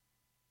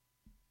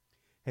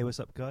Hey,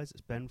 what's up, guys?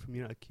 It's Ben from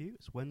United Q.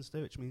 It's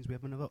Wednesday, which means we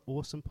have another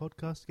awesome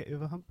podcast to get you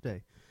over hump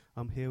day.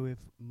 I'm here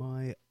with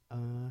my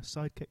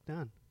sidekick,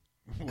 Dan.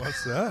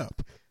 What's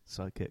up?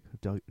 Sidekick,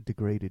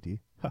 degraded you.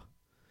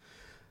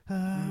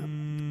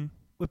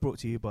 We're brought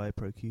to you by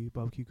ProQ,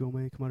 Barbecue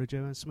Gourmet, Kamado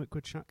Joe, and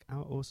Smokewood Shack,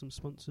 our awesome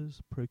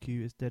sponsors.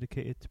 ProQ is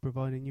dedicated to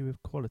providing you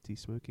with quality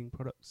smoking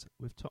products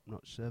with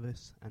top-notch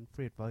service and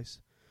free advice.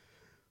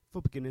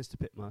 For beginners to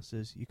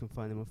pitmasters, you can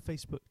find them on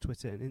Facebook,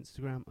 Twitter and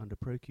Instagram under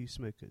ProQ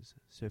Smokers.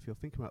 So if you're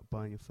thinking about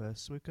buying your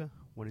first smoker,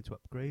 wanting to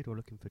upgrade or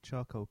looking for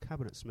charcoal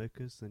cabinet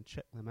smokers, then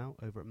check them out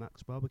over at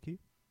Max Barbecue.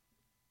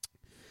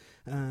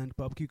 And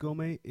Barbecue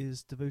Gourmet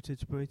is devoted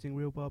to promoting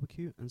real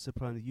barbecue and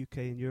supplying the UK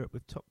and Europe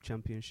with top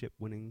championship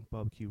winning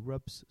barbecue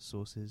rubs,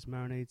 sauces,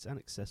 marinades and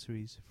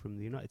accessories from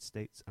the United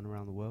States and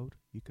around the world.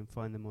 You can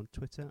find them on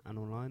Twitter and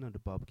online under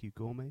Barbecue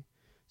Gourmet.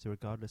 So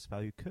regardless of how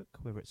you cook,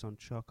 whether it's on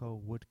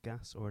charcoal, wood,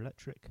 gas or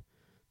electric,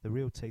 the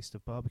real taste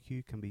of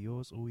barbecue can be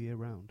yours all year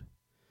round.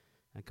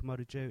 And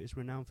Kamado Joe is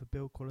renowned for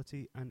build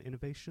quality and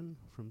innovation,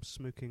 from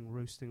smoking,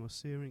 roasting or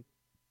searing.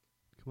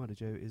 Kamado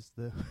Joe is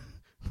the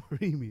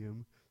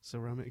premium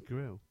ceramic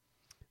grill.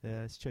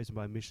 It's chosen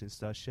by Michelin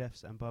star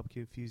chefs and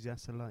barbecue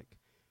enthusiasts alike.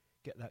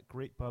 Get that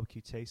great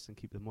barbecue taste and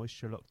keep the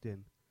moisture locked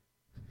in.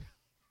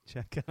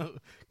 Check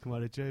out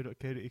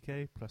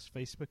kamadojoe.co.uk plus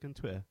Facebook and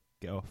Twitter.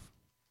 Get off.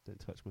 Don't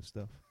touch my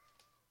stuff.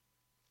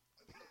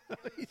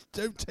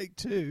 Don't take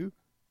two.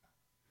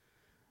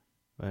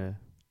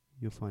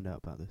 You'll find out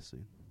about this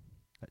soon.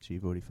 Actually,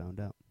 you've already found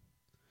out.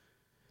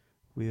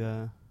 We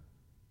hope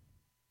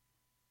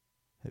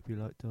you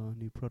liked our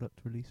new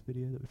product release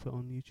video that we put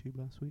on YouTube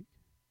last week.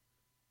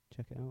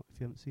 Check it out if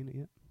you haven't seen it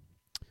yet.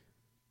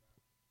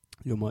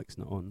 Your mic's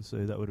not on,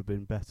 so that would have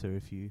been better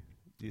if you...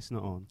 It's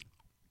not on.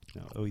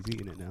 No, oh, he's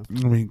eating it now.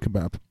 I mean,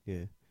 kebab.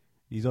 Yeah.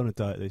 He's on a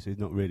diet though, so he's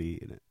not really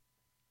eating it.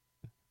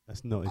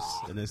 That's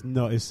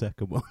not his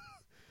second one.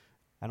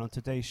 And on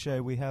today's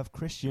show, we have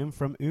Christian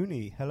from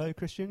Uni. Hello,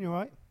 Christian. You all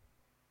right?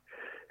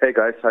 Hey,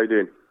 guys. How you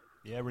doing?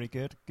 Yeah, really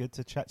good. Good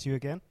to chat to you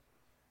again.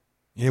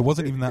 Yeah, it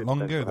wasn't even that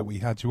long ago that we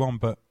had you on,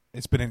 but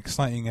it's been an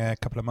exciting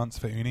couple of months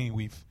for Uni.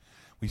 We've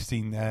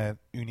seen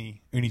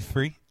Uni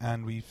 3,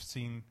 and we've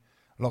seen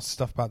lots of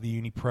stuff about the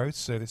Uni Pros.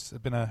 So this has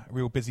been a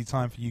real busy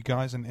time for you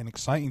guys, and an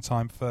exciting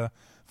time for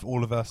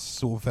all of us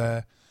sort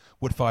of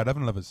wood-fired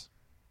oven lovers.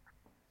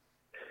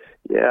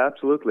 Yeah,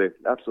 absolutely.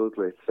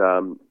 It's,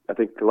 I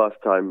think the last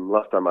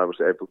time I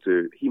was able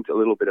to hint a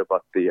little bit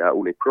about the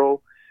Uni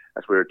Pro,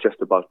 as we're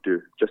just about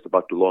to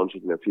launch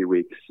it in a few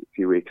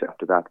weeks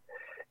after that.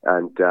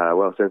 And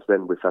well, since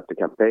then we've had the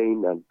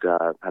campaign and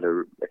had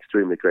an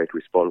extremely great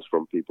response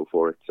from people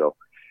for it. So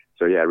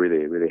yeah,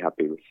 really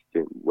happy with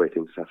the way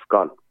things have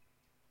gone.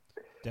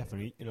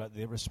 Definitely, like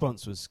the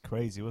response was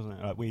crazy, wasn't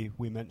it? Like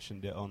we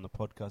mentioned it on the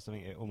podcast. I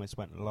think it almost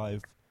went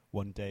live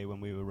one day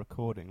when we were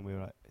recording. We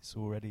were like, it's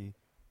already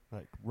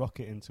like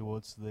rocketing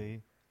towards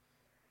the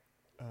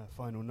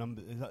final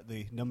number. Is that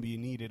the number you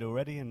needed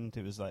already? And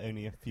it was like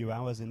only a few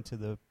hours into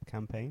the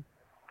campaign.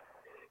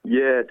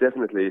 Yeah,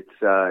 definitely.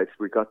 It's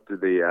we got to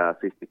the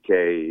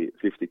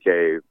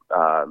 50k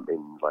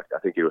in like I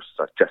think it was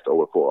just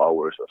over 4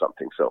 hours or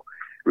something. So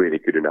really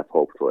couldn't have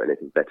hoped for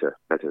anything better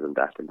than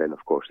that. And then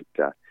of course it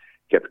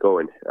kept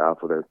going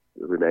for the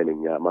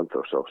remaining month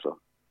or so. So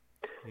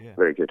yeah,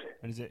 very good.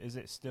 And is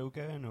it still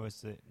going, or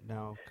is it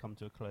now come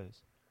to a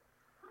close?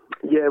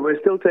 Yeah, we're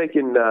still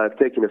taking a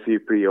few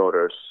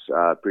pre-orders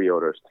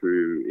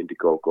through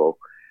Indiegogo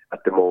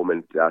at the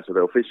moment. So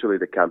officially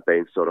the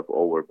campaign's sort of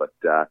over, but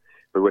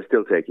we're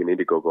still taking.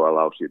 Indiegogo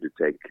allows you to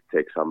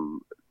take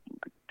some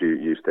to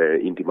use the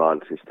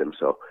in-demand system.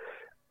 So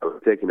we're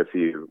taking a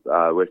few.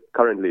 We're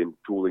currently in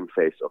tooling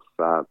phase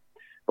of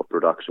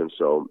production.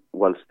 So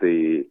once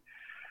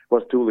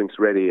tooling's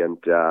ready and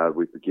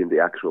we begin the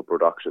actual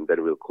production,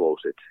 then we'll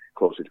close it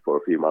for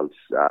a few months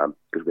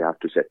because we have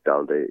to set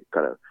down the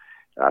kind of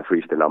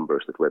freeze the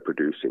numbers that we're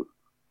producing.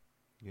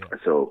 Yeah.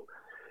 So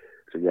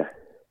yeah.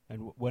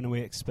 And when are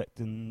we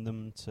expecting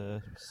them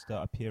to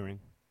start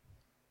appearing?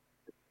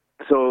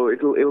 So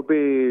it'll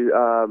be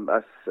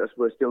as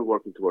we're still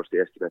working towards the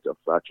estimate of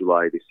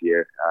July this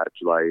year.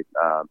 July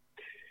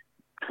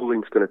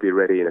tooling's going to be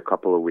ready in a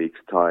couple of weeks'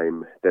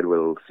 time. Then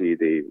we'll see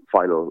the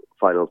final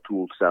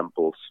tool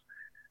samples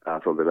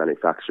from the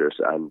manufacturers,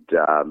 and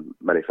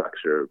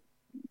manufacturer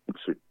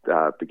should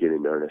begin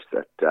in earnest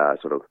at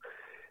sort of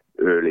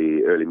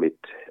early mid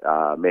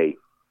May,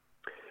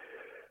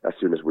 as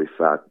soon as we've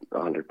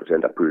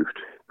 100%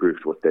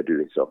 approved what they're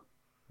doing. So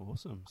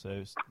awesome. So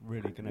it's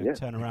really going to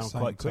turn around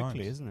quite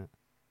quickly, isn't it?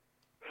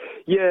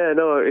 Yeah,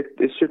 no,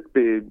 it should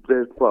be.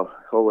 Well,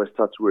 always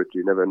touch wood.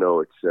 You never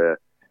know.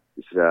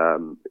 It's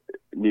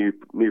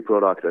new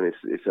product, and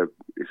it's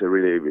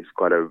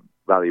quite a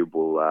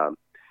valuable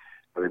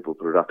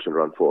production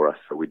run for us.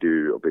 So we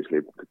do, obviously,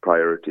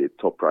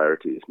 top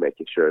priority is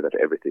making sure that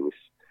everything is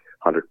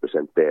 100%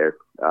 there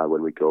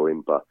when we go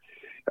in. But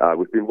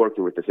we've been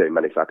working with the same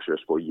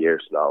manufacturers for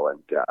years now,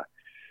 and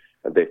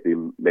they've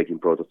been making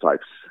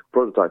prototypes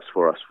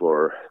for us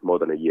for more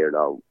than a year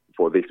now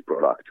for this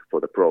product,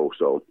 for the Pro.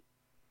 So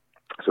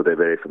so they're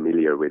very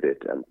familiar with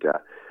it, and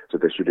so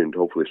there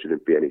hopefully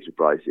shouldn't be any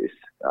surprises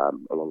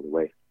along the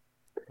way.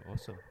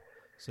 Awesome.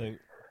 So, do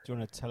you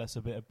want to tell us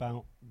a bit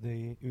about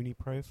the Uni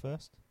Pro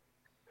first?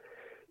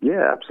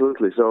 Yeah,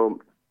 absolutely. So,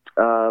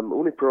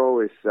 Uni Pro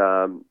is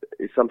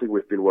something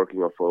we've been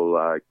working on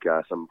for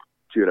like some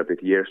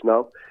 2.5 years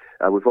now.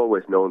 We've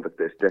always known that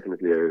there's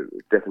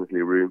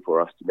definitely room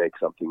for us to make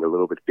something a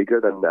little bit bigger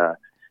than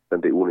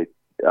the Uni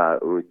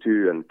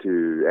 2 and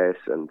 2S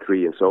and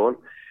 3 and so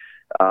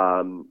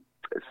on.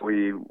 So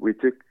we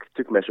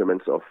took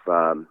measurements of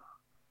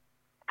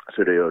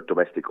sort of your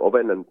domestic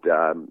oven and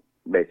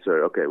made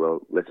sure, okay, well,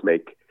 let's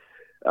make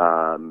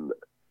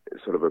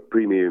sort of a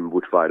premium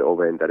wood-fired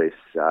oven that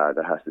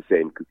has the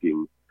same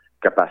cooking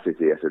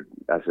capacity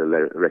as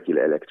a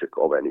regular electric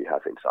oven you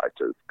have inside.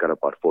 So it's got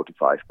about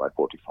 45 by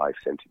 45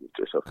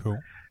 centimeters of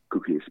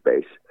cooking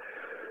space.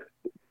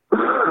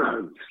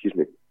 Excuse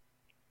me.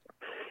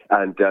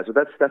 And so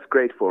that's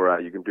great for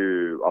you can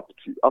do up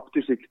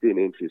to 16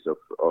 inches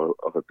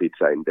of a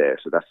pizza in there.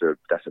 So that's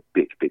a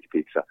big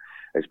pizza.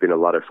 It's been a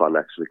lot of fun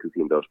actually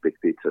cooking those big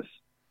pizzas.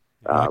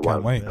 I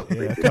can't wait.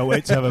 I can't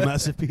wait to have a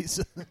massive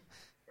pizza.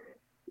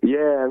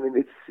 Yeah, I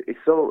mean it's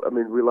so. I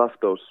mean we love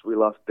those. We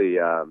love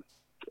the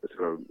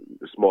sort of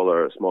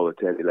smaller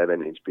 10,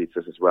 11 inch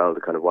pizzas as well.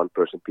 The kind of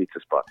one-person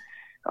pizzas, but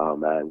oh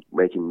man,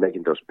 making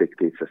those big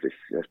pizzas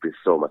has been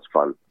so much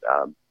fun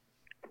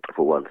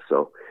for once.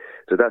 So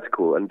that's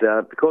cool. And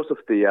because of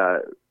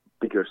the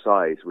bigger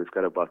size, we've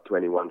got about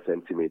 21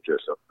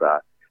 centimeters of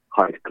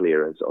height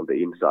clearance on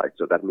the inside.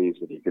 So that means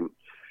that you can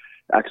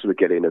actually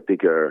get in a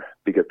bigger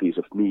piece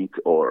of meat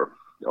or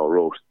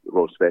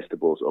roast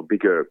vegetables or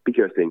bigger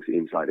things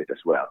inside it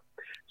as well.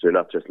 So you're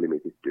not just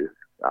limited to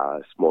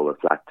smaller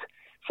flat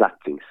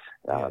things.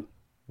 Yeah.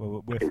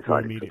 Well, we're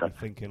immediately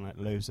thinking like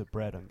loaves of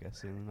bread, I'm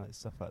guessing, and like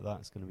stuff like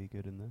that's going to be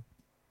good in there.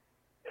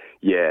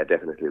 Yeah,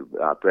 definitely.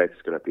 Bread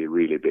is going to be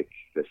really big.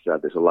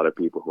 There's a lot of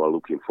people who are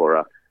looking for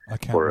a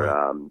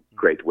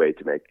great way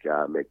to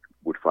make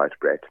wood-fired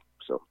bread.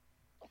 So,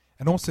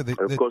 and also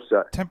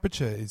the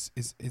temperature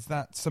is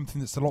that something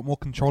that's a lot more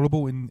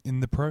controllable in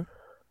the Pro?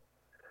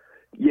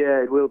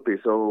 Yeah, it will be.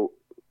 So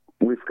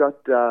we've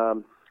got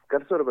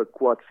sort of a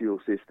quad fuel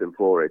system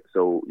for it.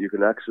 So you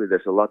can actually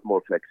there's a lot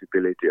more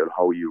flexibility on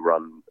how you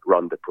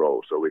run the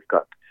Pro. So we've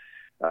got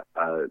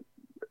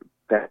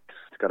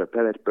it's got a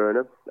pellet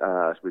burner,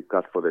 as we've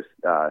got for this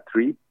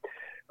 3.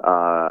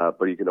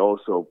 But you can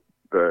also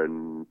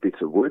burn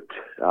bits of wood,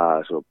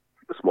 so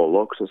small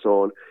logs and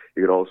so on.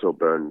 You can also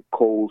burn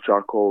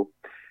charcoal,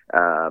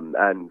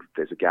 and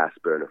there's a gas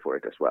burner for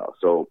it as well.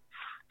 So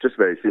just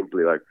very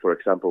simply, like for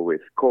example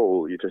with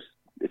coal,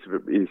 it's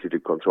easy to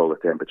control the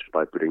temperature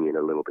by putting in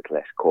a little bit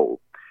less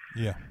coal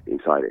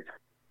inside it,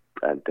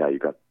 and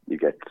you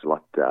get a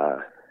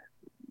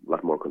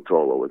lot more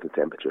control over the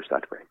temperatures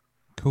that way.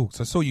 Cool.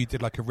 So I saw you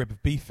did like a rib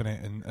of beef in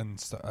it,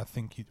 and I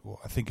think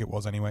it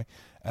was anyway,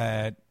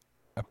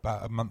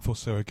 about a month or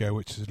so ago,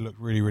 which has looked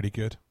really, really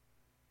good.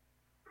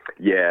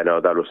 Yeah, no,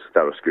 that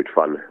was good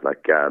fun.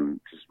 Like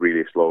just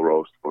really slow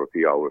roast for a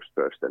few hours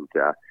first, and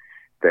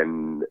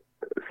then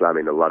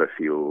slamming a lot of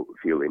fuel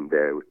in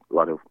there, with a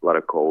lot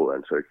of coal,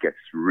 and so it gets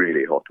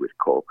really hot with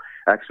coal.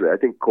 Actually, I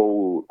think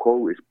coal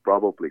is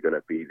probably going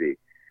to be the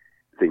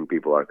thing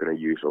people are going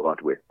to use a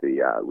lot with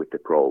the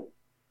Pro.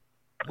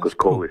 Because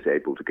coal is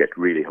able to get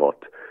really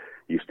hot.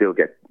 You still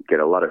get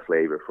a lot of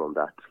flavor from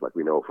that, like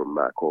we know from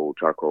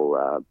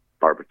charcoal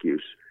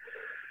barbecues.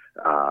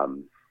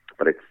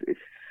 But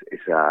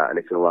it's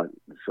a lot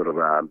sort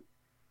of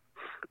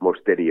more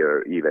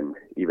steadier, even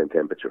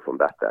temperature from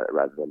that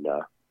rather than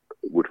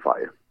wood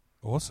fire.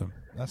 Awesome,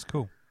 that's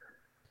cool.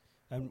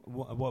 And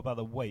what about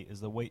the weight? Has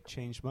the weight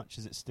changed much?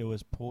 Is it still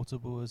as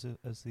portable as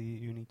the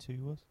Uni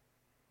 2 was?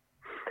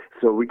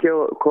 So we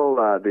call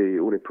the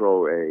Uni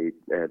Pro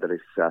that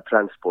is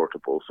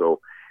transportable. So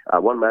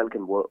one man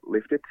can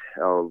lift it,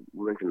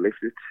 woman can lift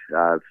it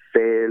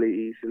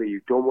fairly easily.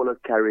 You don't want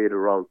to carry it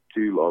around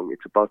too long.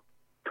 It's about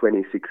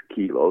 26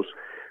 kilos.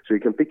 So you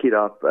can pick it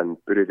up and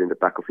put it in the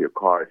back of your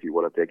car if you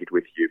want to take it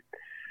with you.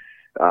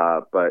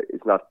 But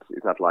it's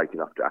not light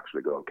enough to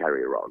actually go and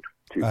carry around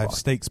too far. I have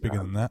steaks bigger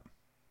than that.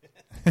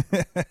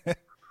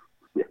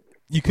 Yeah.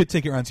 You could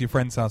take it around to your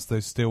friend's house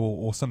though, still,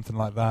 or something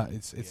like that.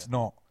 It's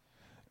not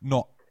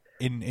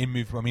in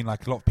movable. I mean,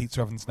 like a lot of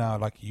pizza ovens now,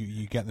 like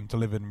you get them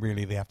delivered, and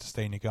really they have to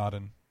stay in your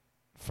garden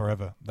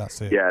forever.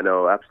 That's it. Yeah,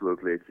 no,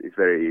 absolutely. It's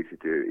very easy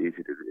to.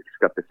 It's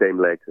got the same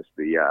legs as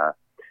the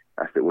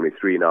Uni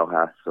 3 now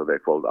has, so they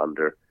fold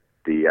under.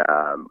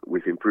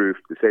 We've improved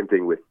the same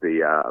thing with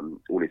the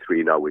Uni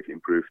 3 now. We've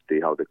improved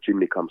how the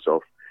chimney comes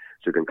off,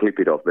 so you can clip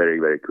it off very,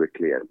 very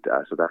quickly, and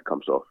so that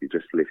comes off. You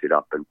just lift it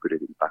up and put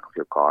it in the back of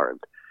your car,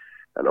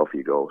 and off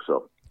you go.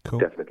 So cool.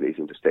 Definitely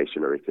isn't a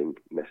stationary thing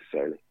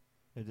necessarily.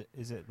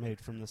 Is it made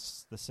from the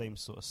same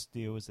sort of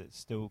steel? Is it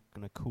still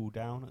going to cool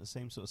down at the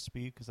same sort of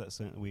speed? Because that's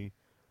something we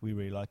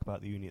really like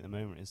about the Uni at the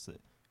moment, is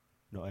that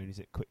not only is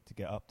it quick to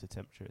get up to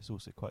temperature, it's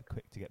also quite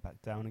quick to get back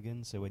down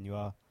again. So when you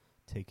are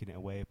taking it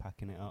away,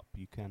 packing it up,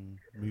 you can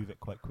move it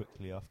quite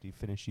quickly after you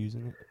finish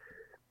using it.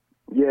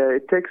 Yeah,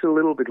 it takes a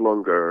little bit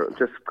longer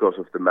just because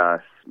of the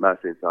mass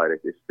inside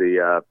it. It's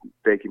the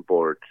baking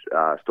board,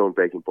 stone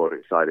baking board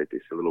inside it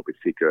is a little bit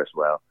thicker as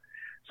well.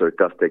 So it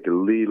does take a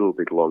little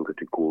bit longer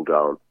to cool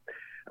down.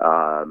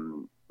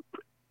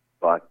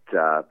 But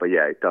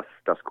yeah, it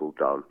does cool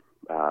down.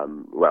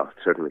 Well,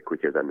 certainly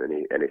quicker than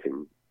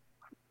anything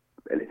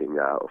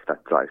of that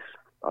size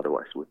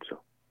otherwise would.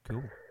 So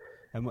cool.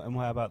 And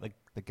what about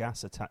the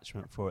gas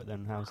attachment for it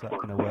then? How's that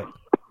going to work?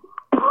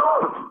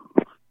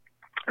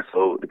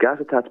 So the gas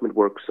attachment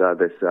works.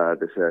 There's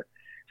a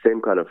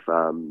same kind of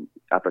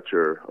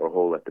aperture or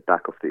hole at the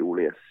back of the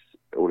Uni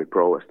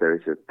Pro as there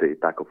is at the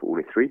back of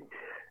Uni 3,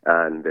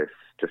 and there's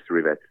just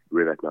rivet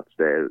nuts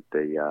there.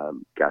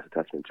 The gas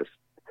attachment just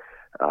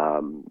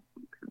kind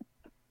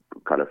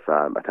of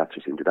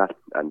attaches into that,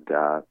 and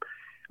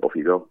off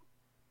you go.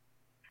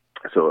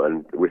 So,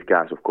 and with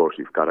gas, of course,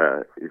 you've got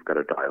a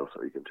dial,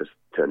 so you can just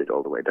turn it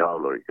all the way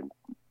down, or you can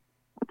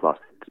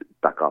blast it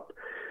back up.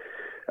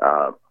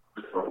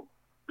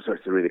 So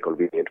it's a really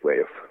convenient way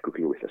of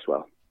cooking with as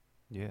well.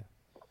 Yeah.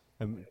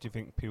 Do you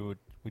think people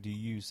would you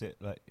use it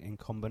like in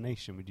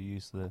combination? Would you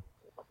use the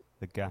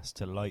gas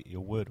to light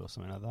your wood or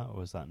something like that,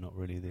 or is that not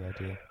really the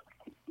idea?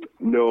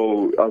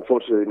 No,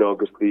 unfortunately, no,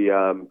 because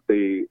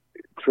the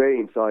tray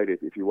inside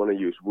it, if you want to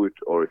use wood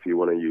or if you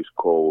want to use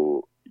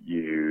coal,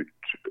 you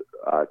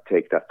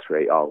take that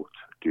tray out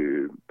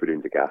to put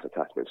in the gas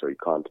attachment, so you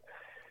can't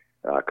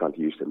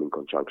use them in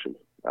conjunction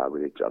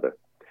with each other.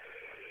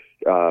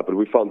 But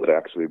we found that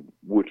actually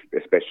wood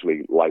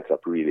especially lights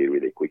up really,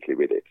 really quickly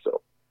with it,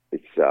 so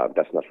it's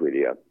that's not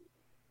really an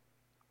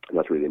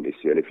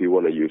issue. And if you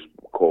want to use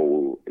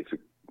coal, it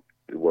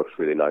works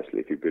really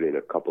nicely if you put in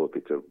a couple of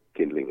bits of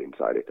kindling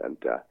inside it and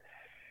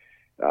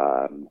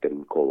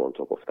then coal on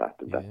top of that,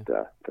 and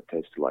that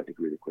tends to light it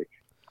really quick.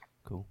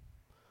 Cool.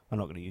 I'm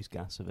not going to use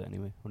gas with it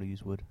anyway. I want to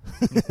use wood.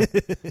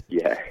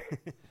 Yeah.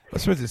 I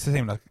suppose it's the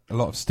same. Like a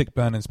lot of stick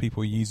burners,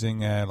 people are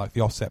using like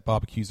the offset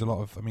barbecues.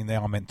 They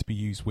are meant to be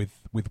used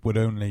with wood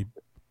only,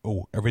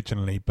 or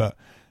originally, but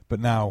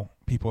now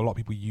a lot of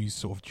people use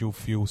sort of dual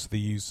fuel, so they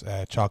use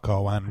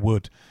charcoal and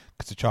wood,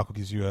 because the charcoal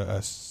gives you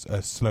a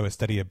slower,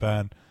 steadier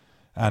burn,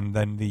 and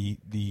then the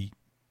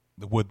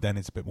wood then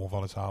is a bit more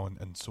volatile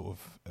and sort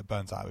of it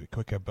burns out a bit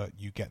quicker, but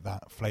you get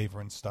that flavour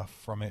and stuff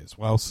from it as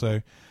well.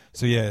 So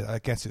yeah, I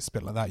guess it's a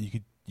bit like that.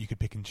 You could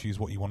pick and choose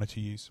what you wanted to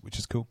use, which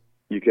is cool.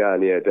 You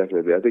can, yeah,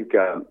 definitely. I think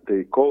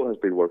the coal has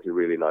been working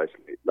really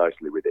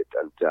nicely with it,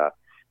 and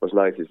what's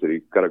nice is that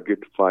you've got a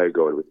good fire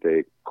going with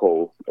the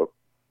coal,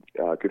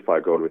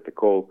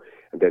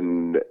 and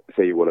then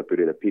say you want to put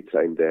in a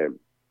pizza in there,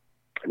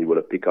 and you want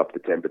to pick up the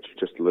temperature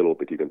just a little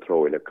bit, you can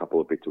throw in a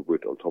couple of bits of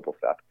wood on top of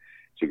that,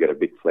 so you get a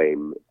big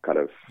flame kind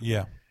of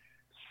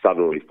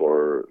suddenly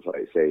for,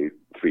 say,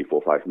 3,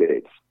 4, 5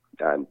 minutes,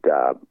 and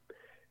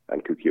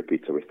cook your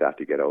pizza with that.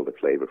 You get all the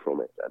flavor from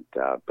it, and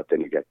but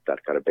then you get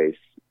that kind of base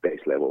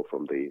level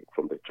from the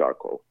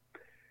charcoal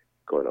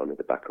going on in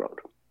the background.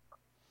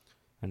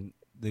 And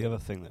the other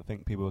thing that I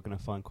think people are going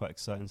to find quite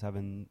exciting is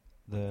having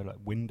the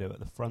window at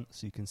the front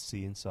so you can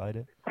see inside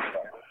it.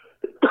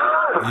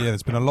 Yeah,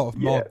 there's been a lot of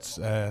mods.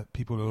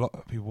 People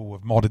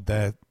have modded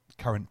their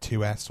current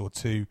 2S or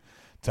 2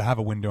 to have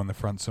a window on the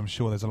front. So I'm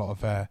sure there's a lot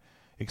of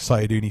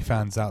excited Uni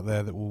fans out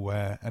there that will,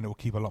 and it will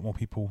keep a lot more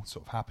people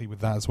sort of happy with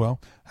that as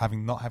well,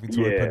 not having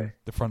to open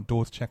the front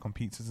door to check on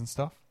pizzas and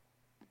stuff.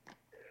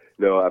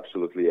 No,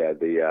 absolutely, yeah.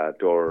 The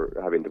door,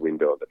 having the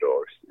window on the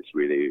door is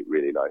really,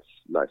 really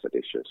nice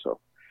addition. So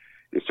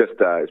it's just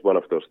it's one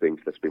of those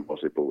things that's been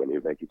possible when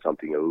you make it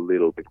something a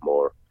little bit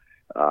more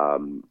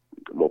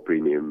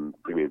premium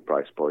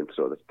price point,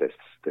 so that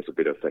there's a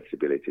bit of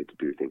flexibility to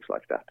do things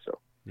like that. So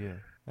yeah,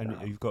 and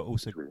you've got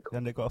also really cool.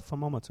 And they've got a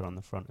thermometer on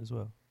the front as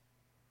well.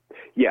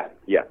 Yeah.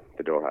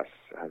 The door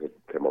has a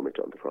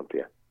thermometer on the front.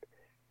 Yeah.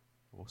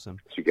 Awesome.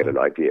 So you get an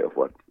idea of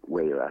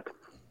where you're at.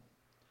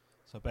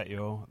 So I bet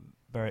you're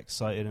very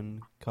excited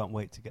and can't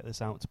wait to get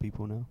this out to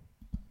people now.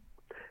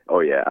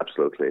 Oh yeah,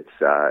 absolutely.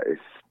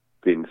 It's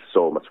been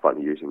so much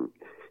fun using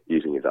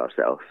it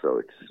ourselves. So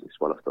it's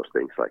one of those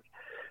things like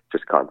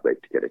just can't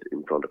wait to get it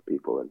in front of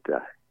people and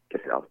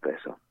get it out there.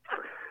 So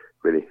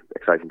really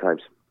exciting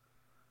times.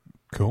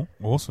 Cool,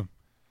 awesome.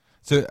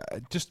 So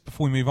just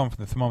before we move on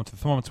from the thermometer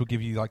will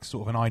give you like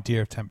sort of an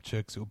idea of temperature,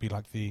 because it will be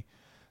like the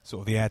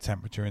sort of the air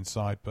temperature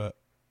inside, but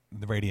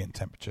the radiant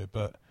temperature.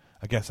 But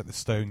I guess that the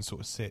stone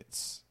sort of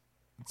sits,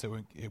 so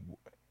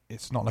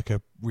it's not like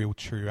a real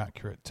true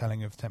accurate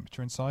telling of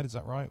temperature inside. Is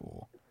that right?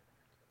 Or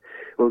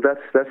well,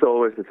 that's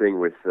always the thing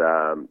with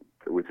the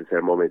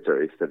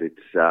thermometer, is that it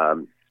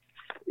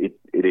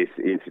is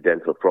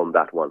incidental from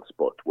that one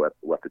spot what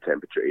the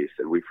temperature is,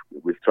 and we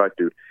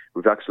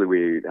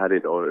had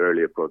it on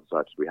earlier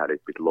prototypes. We had it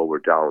a bit lower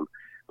down,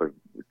 but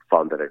we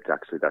found that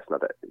that's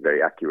not a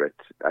very accurate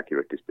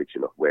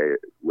depiction of where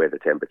the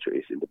temperature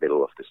is in the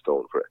middle of the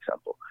stone, for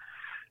example.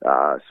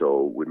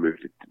 So we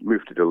moved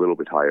it a little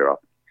bit higher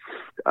up,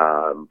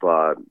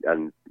 but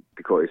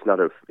because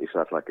it's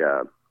not like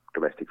a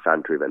domestic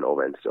fan-driven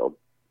oven, so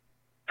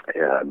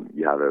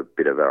you have a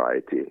bit of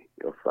variety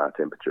of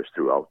temperatures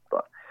throughout.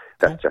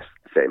 that's just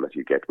the same as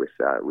you get with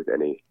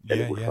any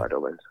wood-fired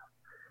ovens.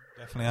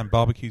 Definitely, and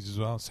barbecues as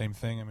well, same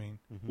thing. I mean,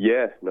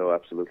 yeah, no,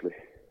 absolutely.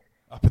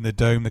 Up in the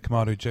dome, the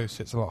Kamado Joe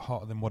sits a lot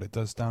hotter than what it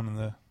does down in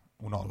the.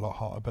 Well, not a lot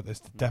hotter, but there's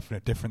a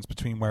definite difference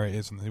between where it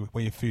is and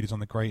where your food is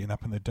on the grate and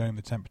up in the dome.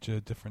 The temperature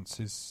difference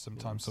is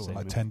sometimes sort of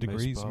like 10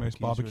 degrees.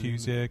 Most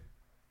barbecues, really.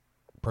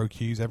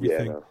 Pro-Qs,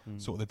 everything.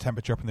 Sort of the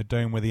temperature up in the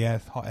dome where the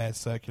hot air is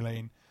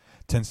circulating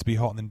tends to be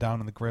hotter than down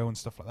on the grill and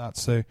stuff like that.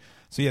 So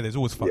yeah, there's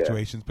always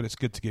fluctuations, but it's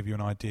good to give you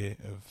an idea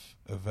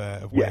of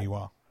where you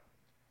are.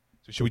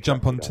 So shall we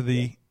jump on to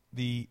the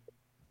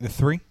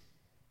 3?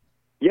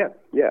 Yeah,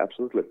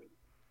 absolutely.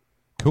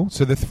 Cool.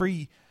 So the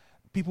 3,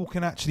 people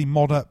can actually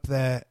mod up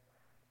their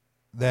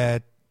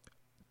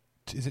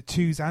is it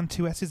 2s and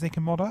 2Ss they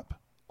can mod up,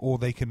 or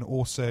they can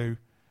also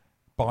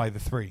buy the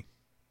 3?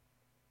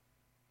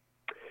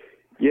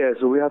 Yeah,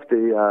 so we have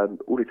the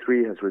Uni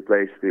 3 has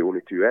replaced the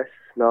Uni 2S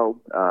now.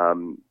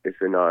 It's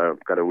in our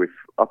kind of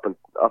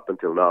up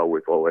until now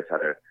we've always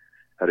had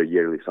a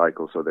yearly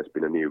cycle, so there's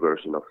been a new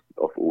version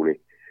of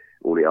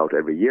Uni out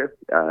every year,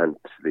 and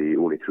the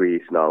Uni 3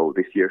 is now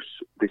this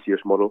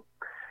year's model,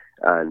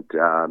 and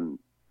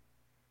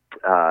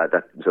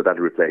that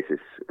replaces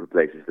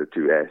the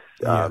 2S.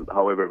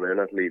 However, we're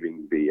not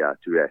leaving the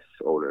 2S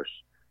owners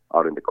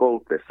out in the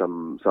cold. There's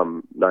some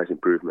nice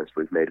improvements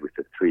we've made with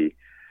the 3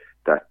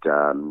 that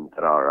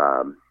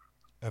are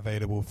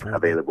available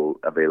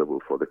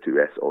for the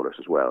 2S owners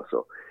as well.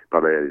 So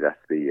primarily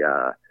that's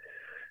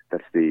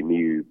the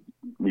new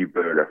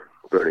burner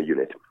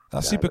unit.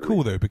 That's super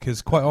cool though,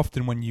 because quite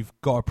often when you've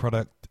got a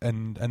product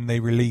and they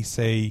release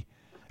a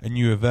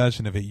newer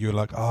version of it, you're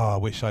like, I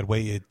wish I'd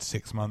waited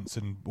 6 months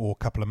or a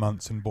couple of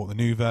months and bought the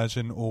new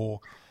version, or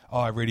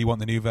I really want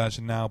the new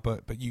version now.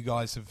 But you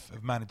guys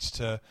have managed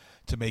to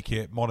make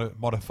it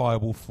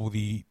modifiable for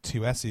the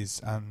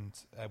 2Ss, and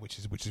which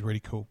is really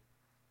cool.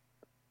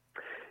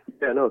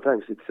 Yeah, no,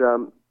 thanks. It's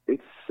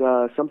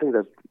something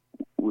that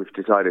we've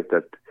decided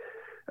that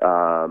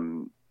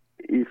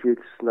if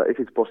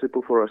it's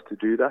possible for us to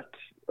do that,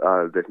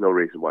 there's no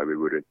reason why we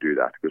wouldn't do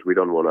that, because we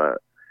don't want to.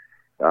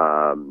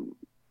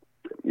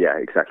 Yeah,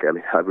 exactly. I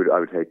mean, I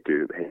would hate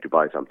to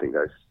buy something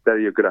that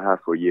you're going to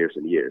have for years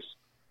and years,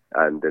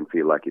 and then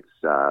feel like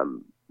it's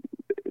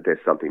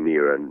there's something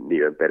near and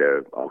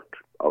better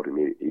out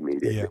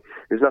immediately. Yeah.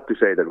 It's not to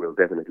say that we'll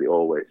definitely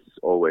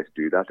always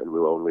do that, and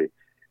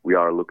we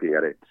are looking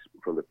at it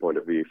from the point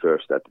of view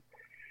first that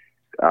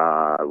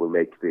we'll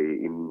make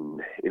the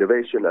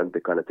innovation and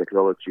the kind of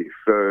technology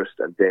first,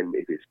 and then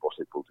if it's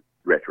possible to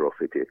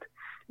retrofit it,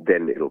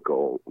 then it'll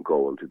go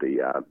into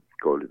the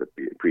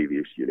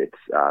previous units,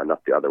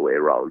 not the other way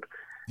around.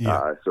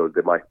 Yeah. So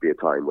there might be a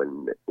time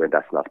when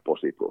that's not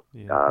possible.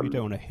 Yeah, you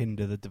don't want to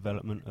hinder the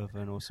development of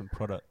an awesome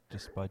product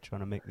just by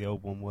trying to make the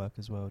old one work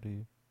as well, do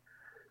you?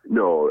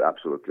 No,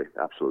 absolutely.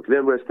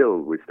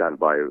 And we stand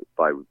by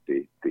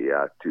the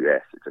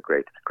 2S. It's a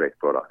great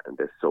product, and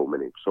there's so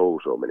many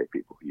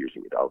people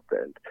using it out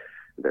there, and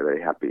they're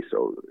very happy.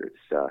 So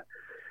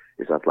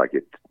it's not like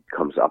it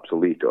comes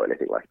obsolete or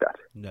anything like that.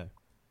 No.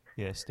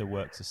 Yeah, it still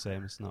works the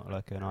same. It's not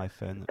like an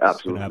iPhone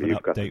that's going to have an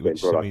update,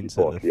 which means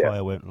that the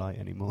fire won't light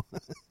anymore.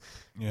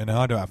 Yeah, no,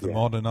 I don't have the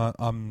mod, and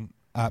I'm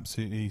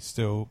absolutely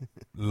still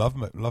love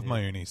my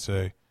Uni,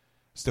 so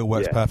still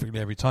works perfectly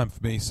every time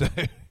for me. So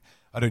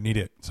I don't need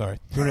it. Sorry.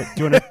 Do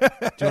you want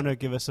to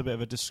give us a bit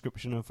of a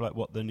description of like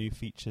what the new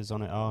features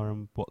on it are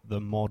and what the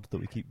mod that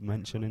we keep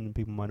mentioning, and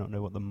people might not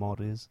know what the mod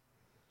is?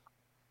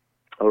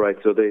 All right.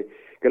 So the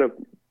kind of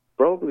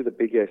probably the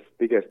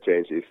biggest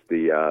change is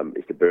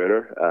the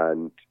burner,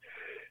 and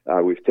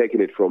we've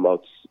taken it from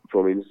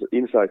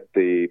inside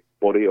the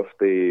body of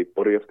the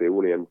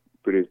Uni and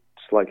put it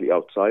slightly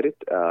outside it.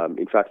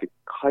 In fact, it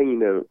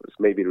kind of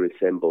maybe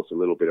resembles a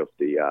little bit of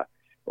the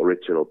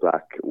original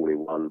black Uni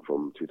 1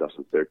 from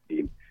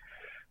 2013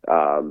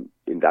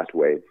 in that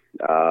way.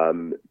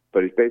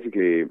 But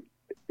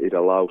it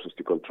allows us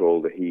to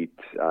control the heat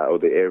or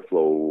the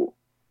airflow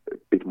a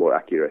bit more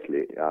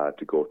accurately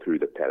to go through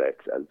the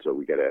pellets, and so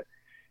we get a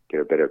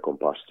better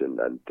combustion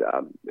and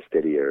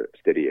steadier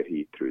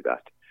heat through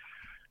that.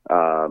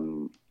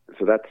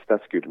 So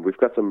that's good. We've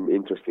got some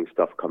interesting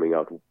stuff coming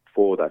out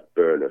for that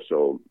burner.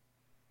 So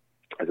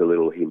as a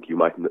little hint, you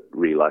might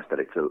realize that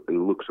it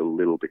looks a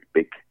little bit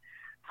big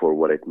for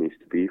what it needs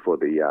to be for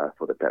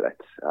the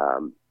pellets.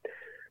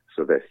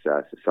 So there's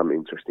some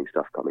interesting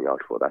stuff coming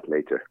out for that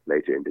later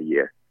in the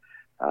year.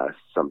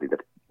 Something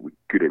that we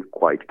couldn't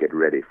quite get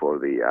ready for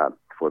the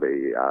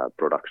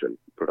production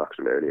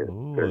earlier.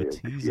 Ooh, a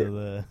teaser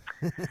there.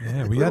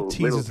 Yeah, we had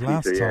teasers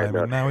last time,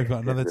 and now we've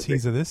got another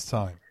teaser this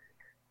time.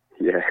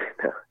 Yeah.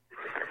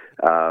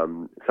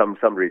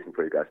 Some reason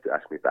for you guys to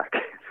ask me back.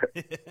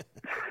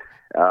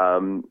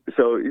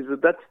 So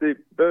that's the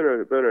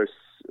burner. Burner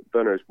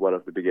is one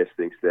of the biggest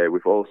things there.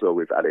 We've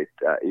added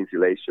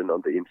insulation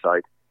on the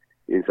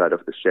inside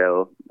of the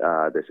shell.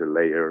 There's a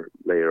layer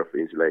of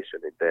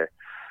insulation in there.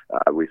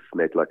 We've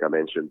made, like I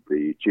mentioned,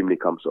 the chimney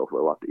comes off a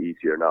lot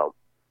easier now.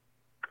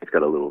 It's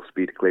got a little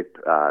speed clip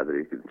that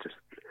you can just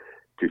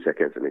 2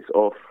 seconds and it's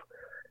off.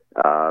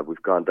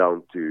 We've gone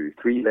down to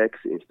 3 legs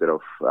instead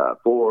of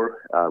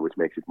 4, which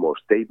makes it more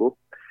stable.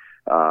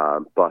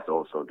 Plus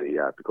also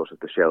because of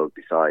the shell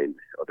design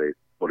or the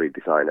body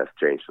design has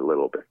changed a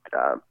little bit.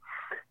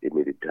 It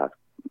needed to have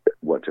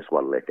just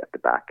 1 leg at the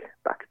back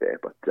there,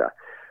 but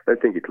I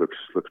think it looks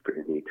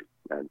pretty neat.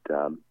 And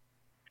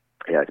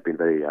it's been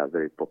very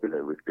very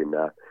popular. We've been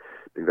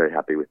very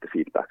happy with the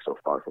feedback so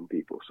far from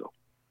people. So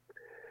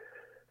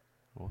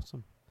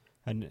awesome.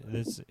 And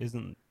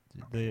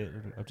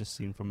I've just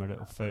seen from a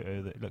little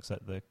photo that it looks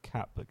like the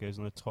cap that goes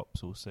on the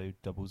tops also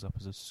doubles up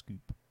as a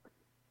scoop.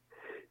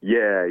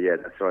 Yeah,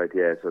 that's right.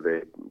 Yeah, so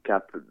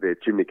the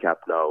chimney cap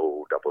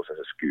now doubles as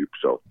a scoop.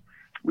 So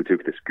we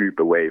took the scoop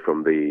away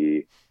from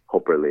the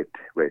hopper lid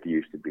where it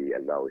used to be,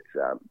 and now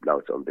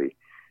it's on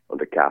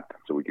the cap.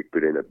 So we could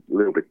put in a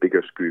little bit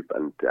bigger scoop,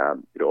 and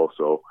it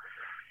also,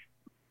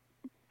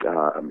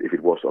 if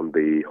it was on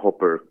the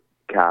hopper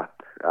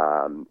cap,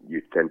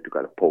 you tend to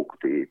kind of poke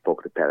the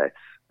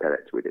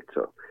pellets with it,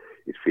 so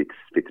it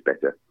fits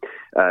better.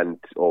 And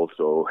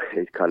also,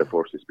 it kind of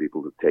forces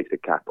people to take the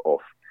cap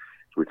off.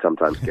 We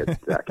sometimes get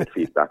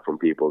feedback from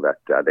people that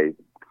they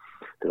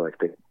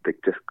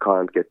just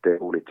can't get the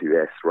Uni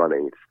 2S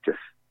running.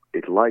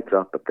 It lights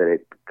up, but then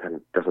it kind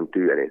of doesn't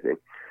do anything.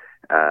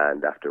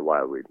 And after a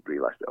while, we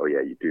realized,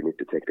 you do need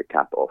to take the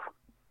cap off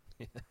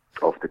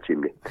the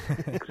chimney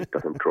because it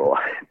doesn't draw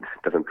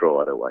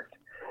otherwise.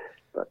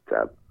 But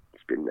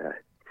it's been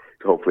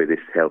hopefully this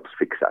helps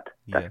fix that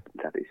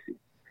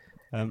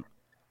issue.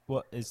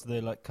 What is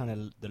the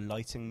the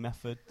lighting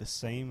method the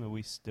same? Are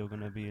we still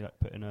going to be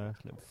putting a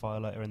little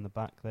firelighter in the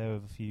back there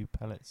with a few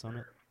pellets on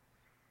it?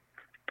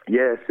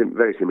 Yeah,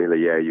 very similar.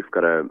 Yeah, you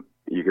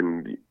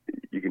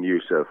can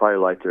use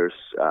firelighters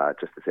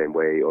just the same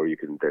way, or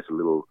there's a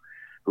little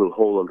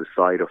hole on the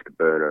side of the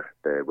burner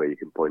there where you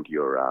can point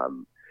your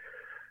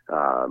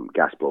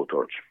gas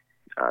blowtorch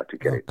to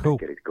get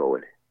it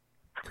going.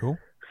 Cool.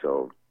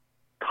 So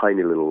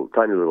tiny little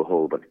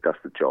hole, but it does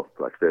the job.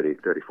 Like 30,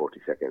 40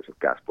 seconds of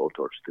gas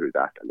blowtorch through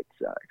that, and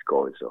it's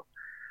going. So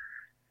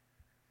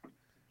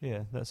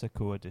yeah, that's a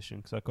cool addition.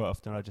 Because quite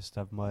often I just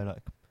have my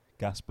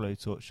gas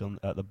blowtorch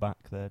at the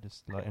back there,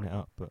 just lighting it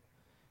up, but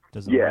it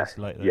doesn't always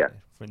light that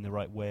in the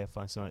right way. If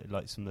I find it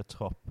lights from the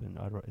top, and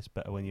it's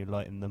better when you're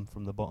lighting them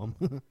from the bottom.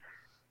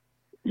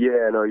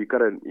 Yeah, no, you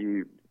gotta.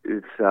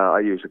 I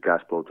use a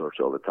gas blowtorch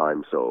all the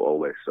time,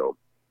 so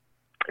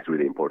it's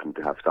really important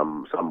to have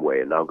some way.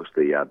 And now because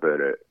the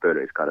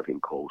burner is kind of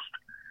enclosed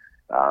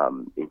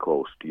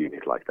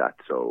unit like that,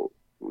 so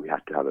we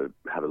have to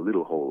have a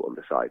little hole on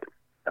the side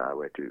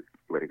where to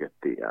get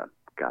the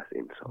gas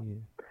in. So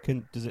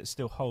does it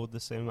still hold the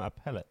same amount of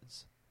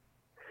pellets?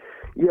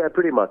 Yeah,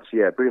 pretty much.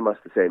 Yeah, pretty much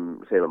the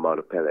same amount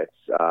of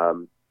pellets.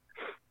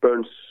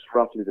 Burns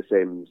roughly the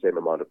same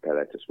amount of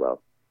pellets as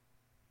well.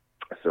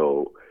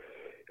 So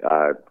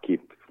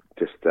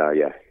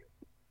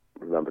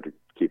remember to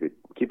keep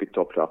it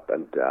topped up,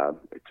 and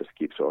it just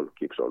keeps on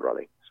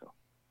running. So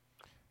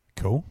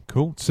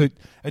cool. So,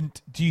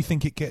 and do you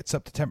think it gets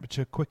up to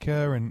temperature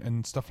quicker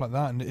and stuff like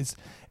that? And is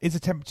the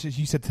temperature?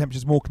 You said the temperature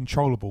is more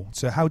controllable.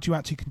 So how do you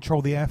actually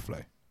control the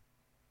airflow?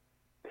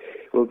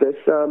 Well,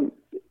 there's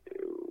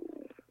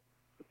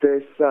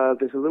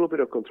a little bit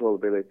of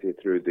controllability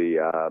through the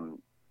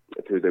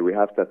we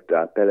have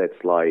that pellet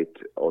slide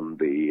on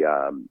the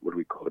what do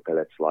we call the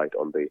pellet slide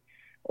on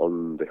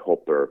the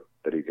hopper,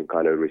 that you can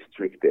kind of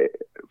restrict the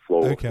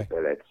flow of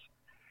the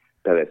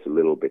pellets a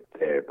little bit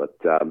there, but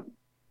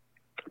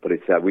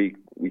it's we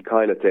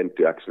kind of tend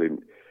to actually,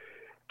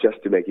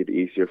 just to make it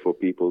easier for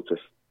people,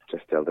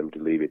 just tell them to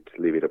leave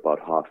it about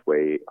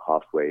halfway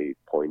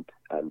point,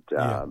 and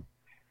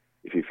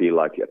if you feel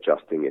like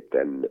adjusting it,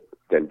 then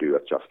do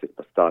adjust it,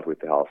 but start with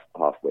the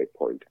halfway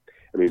point.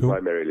 I mean,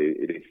 primarily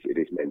it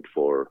is meant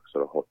for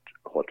sort of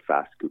hot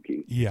fast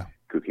cooking. Yeah.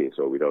 Cooking,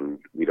 so we don't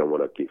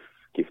want to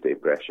give the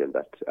impression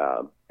that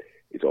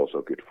it's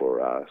also good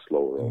for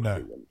slow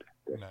roasting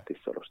and this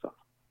sort of stuff.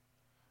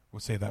 We'll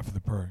say that for the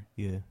pro.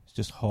 Yeah, it's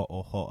just hot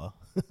or hotter.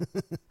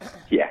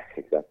 Yeah,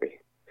 exactly.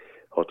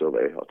 Hot or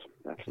very hot,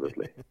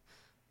 absolutely.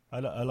 I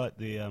like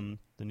the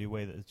new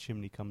way that the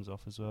chimney comes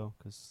off as well,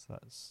 because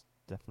that's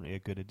definitely a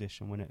good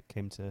addition. When it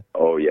came to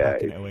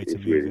packing it away to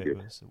move really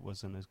it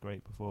wasn't as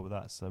great before, but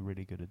that's a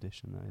really good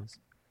addition, that is.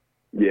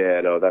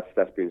 Yeah, no,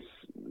 that's been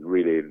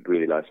really,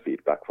 really nice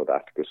feedback for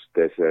that, because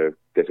there's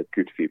a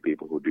good few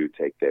people who do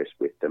take theirs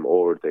with them,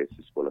 or they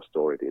just want to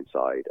store it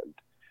inside and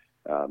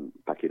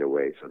pack it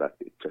away, so that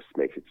it just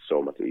makes it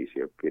so much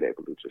easier being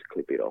able to just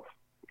clip it off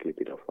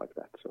like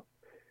that. So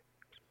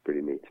it's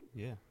pretty neat.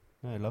 Yeah,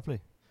 no,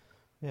 lovely.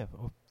 Yeah,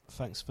 well,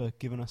 thanks for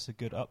giving us a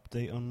good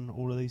update on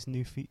all of these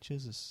new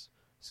features. It's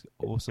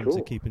awesome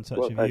to keep in touch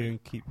with you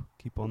and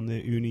keep on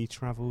the Uni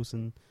travels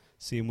and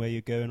seeing where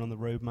you're going on the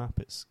roadmap.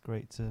 It's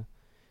great to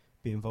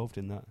be involved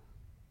in that.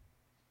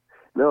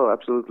 No,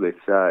 absolutely.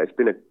 It's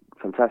been a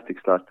fantastic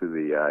start to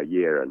the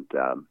year, and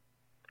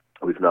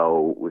we've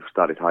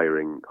started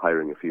hiring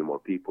a few more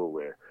people.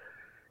 We're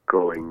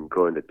growing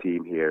the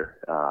team here.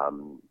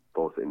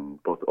 both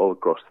all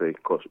across the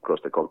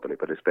company,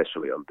 but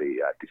especially on the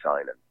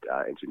design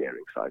and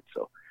engineering side.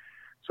 So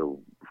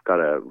we've got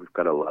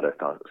a lot of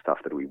stuff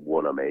that we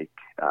want to make,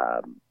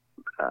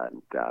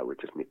 and we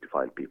just need to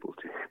find people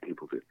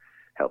to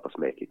help us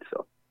make it.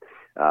 So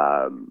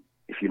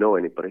if you know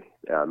anybody,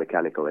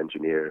 mechanical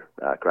engineer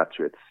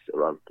graduates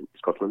around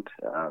Scotland,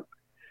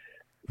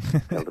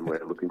 tell them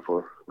we're looking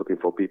for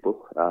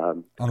people.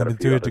 I'm going to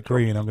do a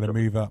degree and I'm going to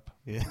move up.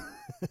 Yeah.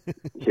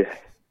 Yeah.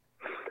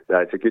 No,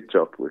 it's a good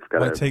job.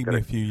 Might take me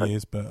a few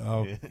years, but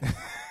I'll... Yeah.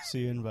 See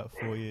you in about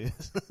 4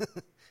 years.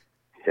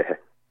 Yeah.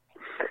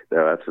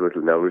 No,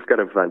 absolutely. No, we've got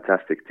a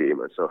fantastic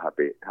team. I'm so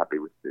happy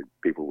with the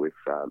people we've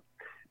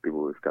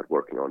got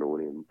working on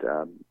Uni, and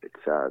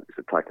it's a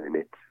tightly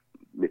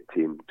knit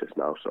team just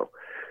now. So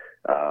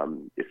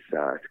it's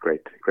a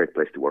great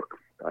place to work,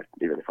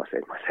 even if I say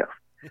it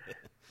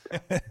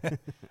myself.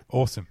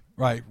 Awesome.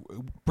 Right.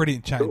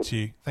 Brilliant chatting to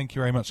you. Thank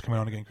you very much for coming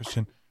on again,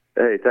 Christian.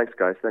 Hey, thanks,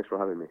 guys. Thanks for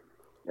having me.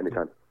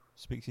 Anytime.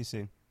 Speak to you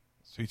soon.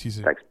 Speak to you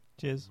soon. Thanks.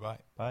 Cheers. Bye.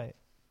 Bye.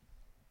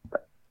 Bye.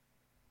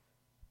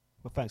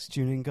 Well, thanks for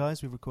tuning in,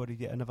 guys. We've recorded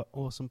yet another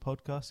awesome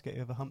podcast to get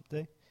you over hump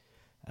day.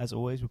 As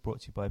always, we're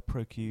brought to you by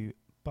ProQ,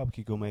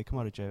 Barbecue Gourmet,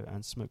 Kamado Joe,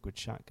 and Smokewood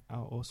Shack,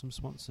 our awesome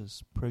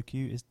sponsors.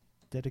 ProQ is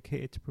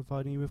dedicated to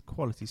providing you with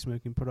quality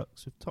smoking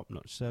products with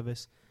top-notch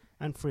service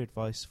and free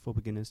advice for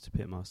beginners to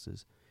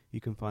pitmasters. You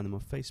can find them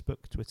on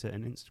Facebook, Twitter,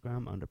 and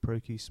Instagram under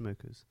ProQ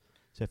Smokers.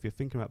 So if you're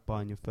thinking about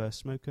buying your first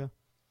smoker,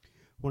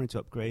 wanting to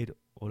upgrade,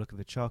 or looking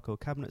for charcoal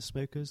cabinet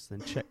smokers,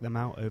 then check them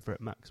out over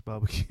at Max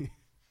Barbecue.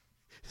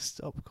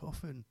 Stop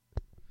coughing.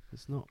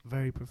 It's not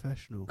very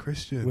professional.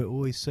 Christian. We're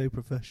always so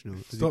profestional.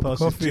 Stop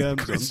coughing,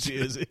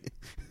 Christian.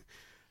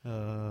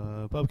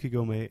 Barbecue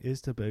Gourmet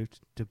is devoted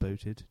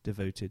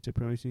to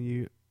promoting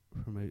you.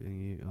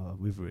 Oh,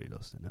 we've really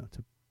lost it now.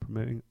 To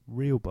promoting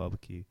real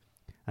barbecue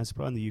and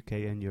supplying the UK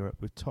and Europe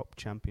with top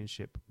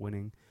championship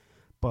winning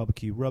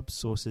barbecue rubs,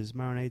 sauces,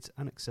 marinades,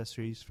 and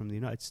accessories from the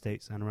United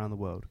States and around the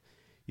world.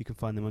 You can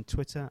find them on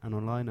Twitter and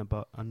online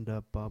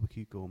under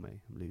Barbecue Gourmet.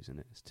 I'm losing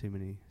it. It's too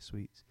many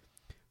sweets.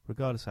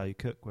 Regardless how you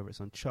cook, whether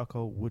it's on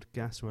charcoal, wood,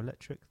 gas, or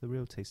electric, the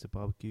real taste of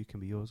barbecue can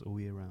be yours all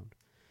year round.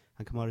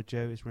 And Kamado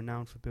Joe is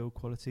renowned for build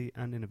quality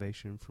and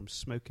innovation, from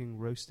smoking,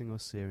 roasting, or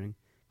searing.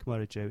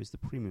 Kamado Joe is the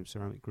premium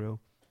ceramic grill,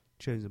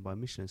 chosen by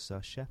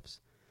Michelin-star chefs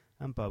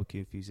and barbecue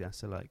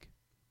enthusiasts alike.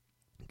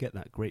 Get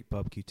that great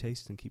barbecue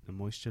taste and keep the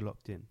moisture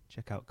locked in.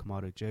 Check out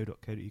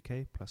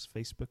kamadojoe.co.uk plus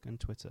Facebook and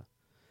Twitter.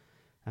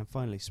 And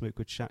finally,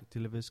 Smokewood Shack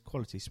delivers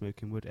quality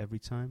smoking wood every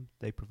time.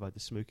 They provide the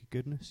smoky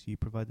goodness, you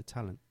provide the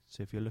talent.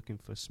 So if you're looking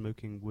for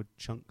smoking wood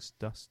chunks,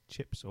 dust,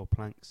 chips or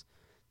planks,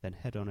 then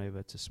head on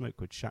over to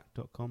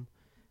smokewoodshack.com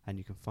and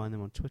you can find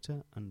them on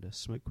Twitter under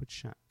Smokewood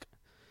Shack.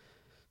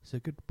 So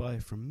goodbye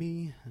from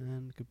me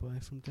and goodbye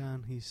from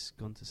Dan. He's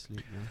gone to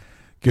sleep now.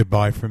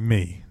 Goodbye from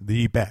me,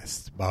 the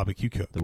best barbecue cook.